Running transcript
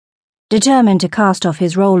Determined to cast off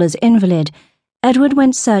his role as invalid, Edward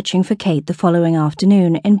went searching for Kate the following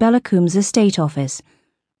afternoon in Bellacoombe's estate office,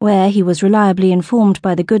 where he was reliably informed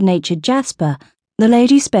by the good-natured Jasper the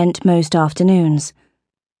lady spent most afternoons.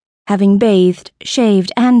 Having bathed,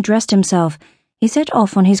 shaved, and dressed himself, he set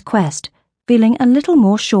off on his quest, feeling a little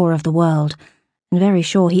more sure of the world, and very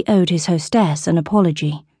sure he owed his hostess an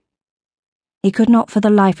apology. He could not for the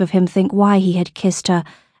life of him think why he had kissed her,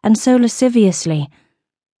 and so lasciviously,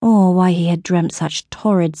 or why he had dreamt such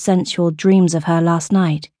torrid sensual dreams of her last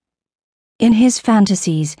night. In his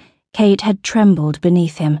fantasies, Kate had trembled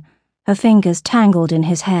beneath him, her fingers tangled in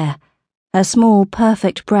his hair, her small,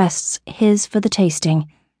 perfect breasts his for the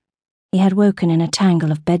tasting. He had woken in a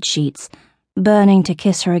tangle of bedsheets, burning to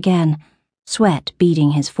kiss her again, sweat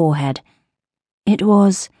beading his forehead. It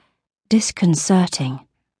was disconcerting.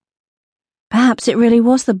 Perhaps it really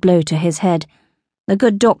was the blow to his head. The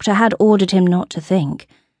good doctor had ordered him not to think,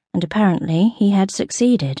 and apparently he had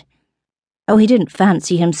succeeded. Oh, he didn't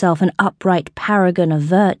fancy himself an upright paragon of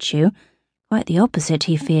virtue, quite the opposite,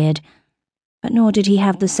 he feared, but nor did he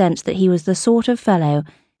have the sense that he was the sort of fellow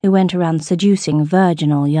who went around seducing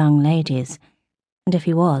virginal young ladies, and if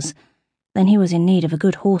he was, then he was in need of a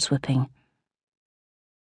good horsewhipping.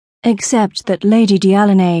 Except that Lady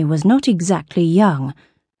D'Alenay was not exactly young,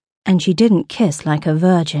 and she didn't kiss like a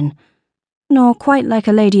virgin, nor quite like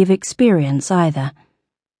a lady of experience either.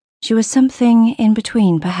 She was something in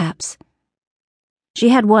between, perhaps. She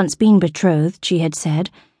had once been betrothed, she had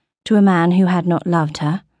said, to a man who had not loved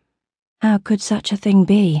her. How could such a thing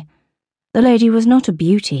be? The lady was not a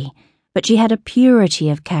beauty, but she had a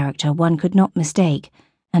purity of character one could not mistake,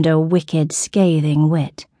 and a wicked, scathing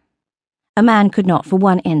wit. A man could not for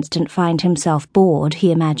one instant find himself bored,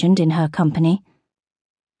 he imagined, in her company.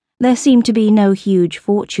 There seemed to be no huge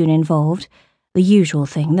fortune involved, the usual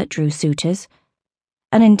thing that drew suitors.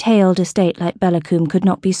 An entailed estate like Bellacoombe could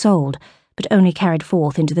not be sold, but only carried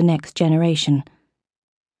forth into the next generation.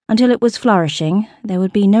 Until it was flourishing, there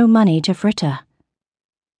would be no money to fritter.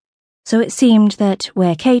 So it seemed that,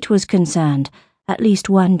 where Kate was concerned, at least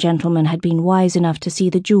one gentleman had been wise enough to see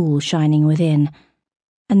the jewel shining within,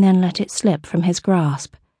 and then let it slip from his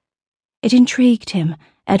grasp. It intrigued him,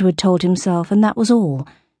 Edward told himself, and that was all.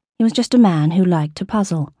 He was just a man who liked to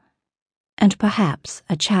puzzle. And perhaps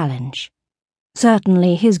a challenge.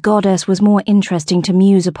 Certainly his goddess was more interesting to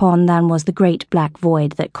muse upon than was the great black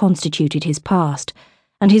void that constituted his past,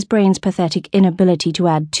 and his brain's pathetic inability to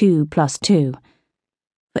add 2 plus 2.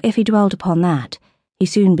 For if he dwelt upon that, he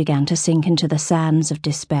soon began to sink into the sands of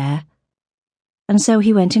despair. And so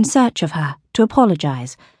he went in search of her, to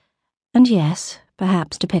apologize, and yes,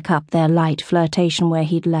 perhaps to pick up their light flirtation where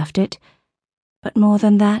he'd left it. But more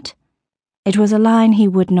than that, it was a line he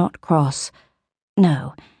would not cross.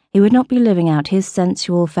 No, he would not be living out his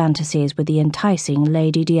sensual fantasies with the enticing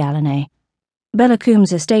Lady D'Alenay.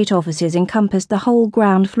 Bellacoombe's estate offices encompassed the whole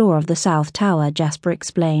ground floor of the South Tower, Jasper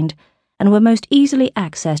explained, and were most easily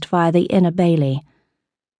accessed via the inner bailey.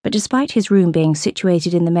 But despite his room being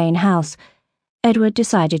situated in the main house, Edward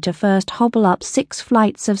decided to first hobble up 6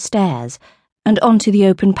 flights of stairs and onto the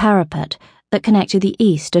open parapet that connected the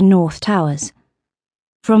east and north towers.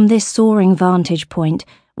 From this soaring vantage point,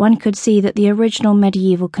 one could see that the original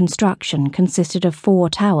medieval construction consisted of 4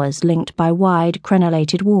 towers linked by wide,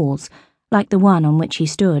 crenellated walls, like the one on which he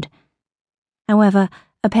stood. However,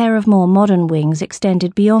 a pair of more modern wings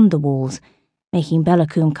extended beyond the walls, making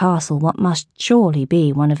Bellacoombe Castle what must surely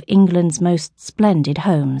be one of England's most splendid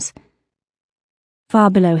homes. Far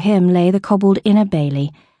below him lay the cobbled inner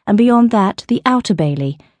bailey, and beyond that the outer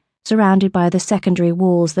bailey, surrounded by the secondary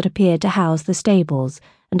walls that appeared to house the stables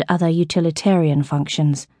and other utilitarian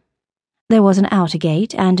functions. There was an outer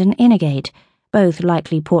gate and an inner gate, both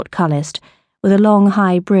lightly portcullised, with a long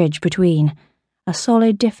high bridge between, a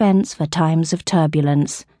solid defence for times of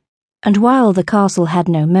turbulence. And while the castle had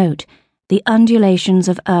no moat, the undulations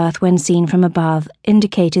of earth when seen from above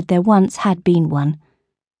indicated there once had been one.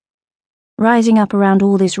 Rising up around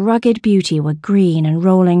all this rugged beauty were green and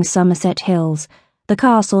rolling Somerset hills, the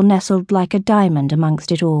castle nestled like a diamond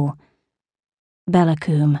amongst it all.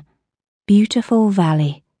 Bellacoombe, beautiful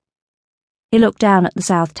valley. He looked down at the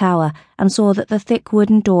South Tower and saw that the thick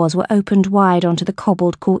wooden doors were opened wide onto the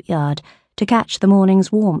cobbled courtyard, to catch the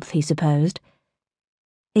morning's warmth, he supposed.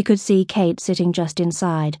 He could see Kate sitting just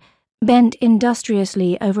inside, bent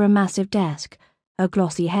industriously over a massive desk, her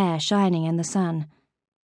glossy hair shining in the sun.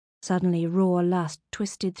 Suddenly raw lust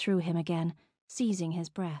twisted through him again, seizing his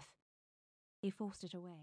breath. He forced it away.